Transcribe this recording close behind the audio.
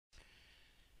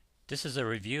This is a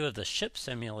review of the ship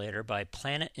simulator by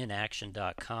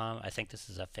planetinaction.com. I think this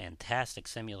is a fantastic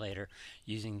simulator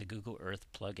using the Google Earth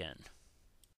plugin.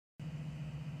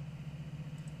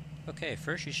 Okay,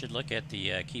 first you should look at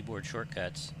the keyboard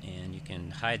shortcuts, and you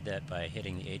can hide that by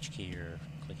hitting the H key or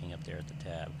clicking up there at the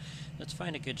tab. Let's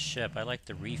find a good ship. I like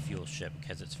the refuel ship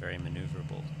because it's very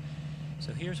maneuverable.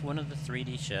 So here's one of the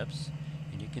 3D ships,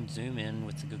 and you can zoom in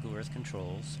with the Google Earth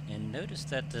controls, and notice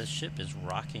that the ship is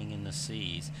rocking in the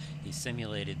seas. He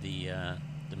simulated the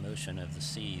motion of the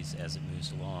seas as it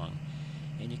moves along.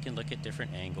 And you can look at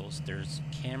different angles. There's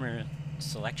camera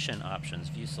selection options,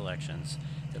 view selections,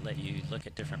 that let you look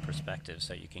at different perspectives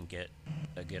so you can get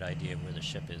a good idea of where the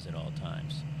ship is at all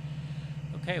times.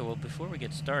 Okay, well, before we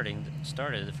get started,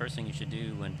 the first thing you should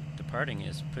do when departing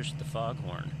is push the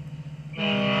foghorn.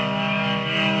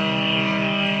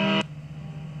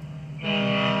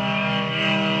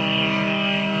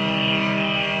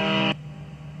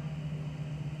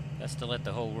 That's to let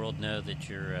the whole world know that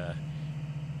you're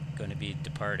going to be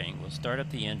departing. We'll start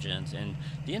up the engines, and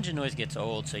the engine noise gets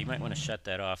old, so you might want to shut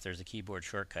that off. There's a keyboard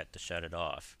shortcut to shut it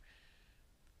off.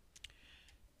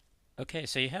 Okay,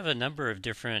 so you have a number of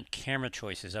different camera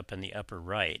choices up in the upper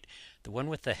right. The one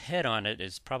with the head on it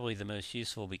is probably the most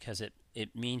useful because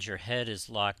it means your head is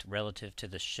locked relative to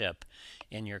the ship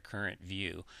in your current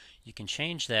view. You can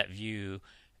change that view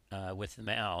with the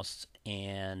mouse,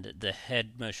 and the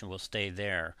head motion will stay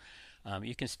there.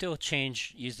 You can still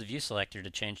use the view selector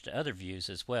to change to other views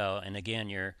as well, and again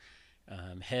your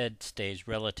head stays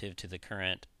relative to the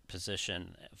current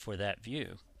position for that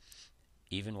view,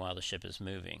 even while the ship is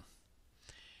moving.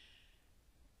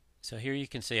 So here you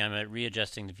can see I'm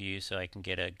readjusting the view so I can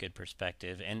get a good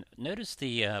perspective. And notice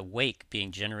the wake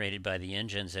being generated by the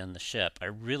engines and the ship. I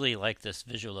really like this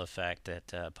visual effect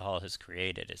that Paul has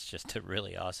created. It's just a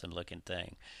really awesome looking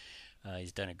thing.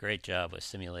 He's done a great job with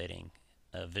simulating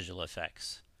visual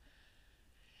effects.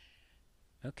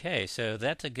 Okay, so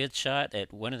that's a good shot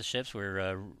at one of the ships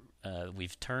where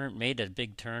we've made a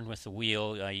big turn with the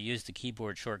wheel. I used the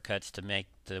keyboard shortcuts to make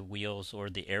the wheels,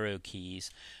 or the arrow keys,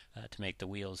 to make the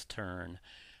wheels turn.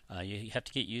 You have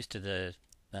to get used to the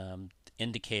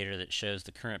indicator that shows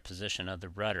the current position of the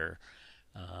rudder,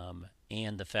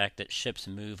 and the fact that ships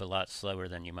move a lot slower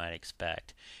than you might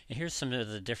expect. And here's some of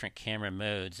the different camera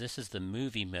modes. This is the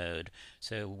movie mode.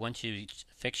 So once you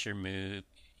fix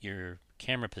your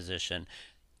camera position,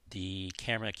 the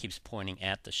camera keeps pointing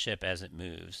at the ship as it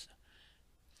moves.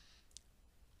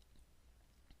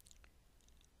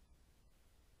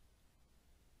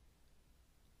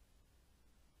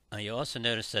 You'll also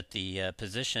notice that the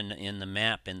position in the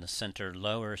map in the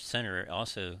lower center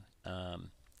also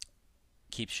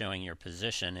keeps showing your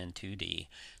position in 2D,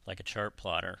 like a chart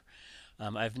plotter.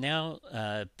 I've now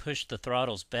pushed the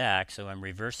throttles back, so I'm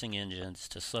reversing engines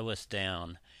to slow us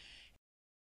down.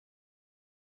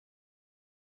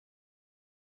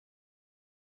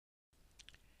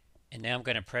 And now I'm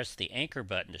going to press the anchor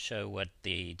button to show what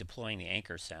deploying the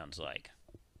anchor sounds like.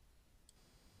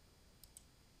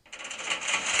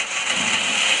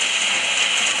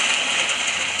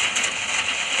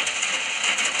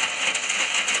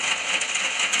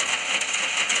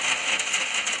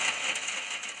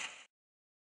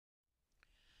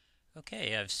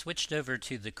 Okay, I've switched over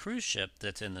to the cruise ship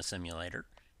that's in the simulator,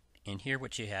 and here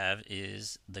what you have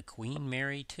is the Queen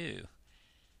Mary 2.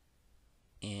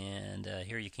 And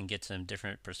here you can get some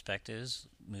different perspectives,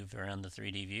 move around the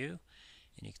 3D view,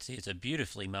 and you can see it's a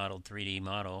beautifully modeled 3D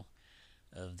model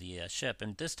of the ship.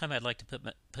 And this time I'd like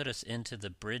to put us into the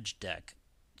bridge deck,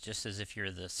 just as if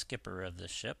you're the skipper of the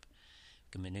ship.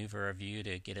 We can maneuver our view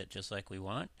to get it just like we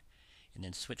want, and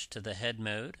then switch to the head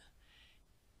mode,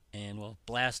 and we'll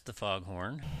blast the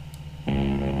foghorn.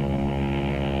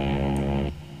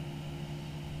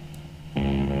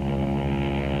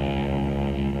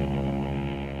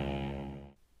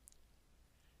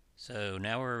 So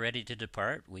now we're ready to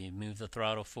depart. We move the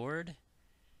throttle forward.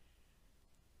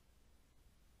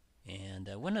 And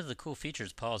one of the cool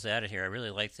features Paul's added here, I really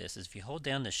like this, is if you hold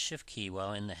down the shift key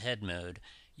while in the head mode,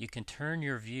 you can turn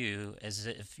your view as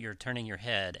if you're turning your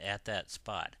head at that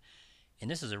spot. And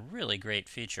this is a really great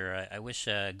feature. I wish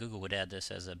Google would add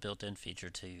this as a built-in feature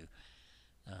to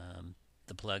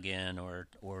the plugin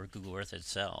or Google Earth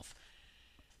itself.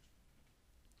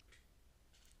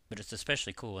 But it's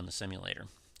especially cool in the simulator.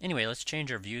 Anyway, let's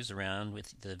change our views around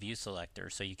with the view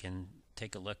selector so you can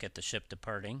take a look at the ship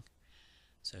departing.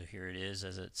 So here it is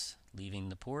as it's leaving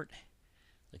the port,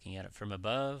 looking at it from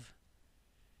above,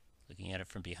 looking at it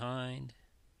from behind.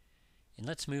 And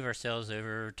let's move ourselves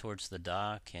over towards the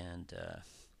dock, and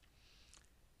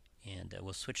And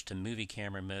we'll switch to movie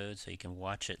camera mode so you can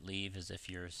watch it leave as if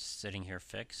you're sitting here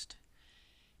fixed.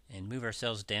 And move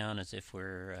ourselves down as if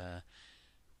we're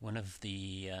one of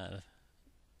the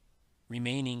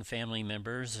remaining family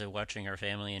members watching our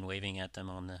family and waving at them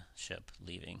on the ship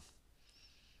leaving.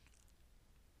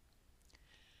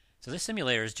 So this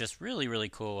simulator is just really, really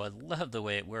cool. I love the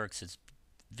way it works. It's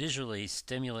visually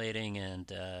stimulating, and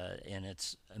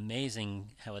it's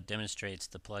amazing how it demonstrates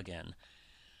the plugin.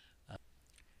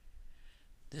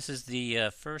 This is the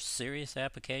first serious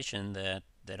application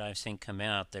that I've seen come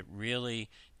out that really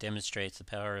demonstrates the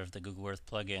power of the Google Earth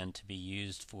plugin to be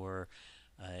used for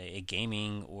a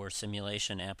gaming or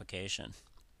simulation application.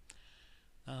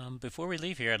 Before we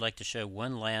leave here, I'd like to show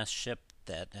one last ship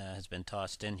that has been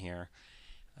tossed in here.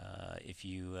 If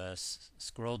you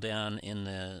scroll down in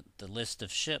the list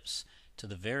of ships to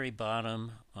the very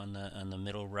bottom on the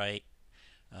middle right,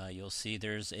 you'll see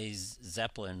there's a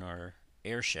Zeppelin or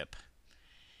airship.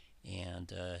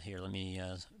 And here, let me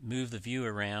move the view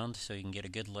around so you can get a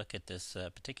good look at this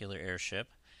particular airship.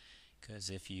 Because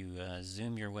if you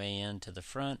zoom your way in to the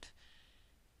front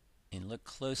and look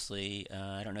closely,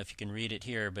 I don't know if you can read it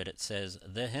here, but it says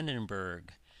the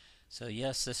Hindenburg. So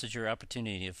yes, this is your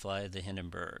opportunity to fly the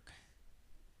Hindenburg.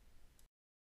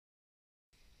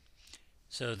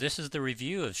 So this is the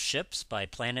review of Ships by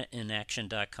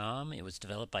PlanetInAction.com. It was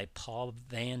developed by Paul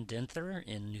Van Dinther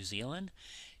in New Zealand,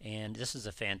 and this is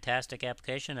a fantastic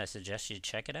application. I suggest you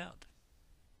check it out.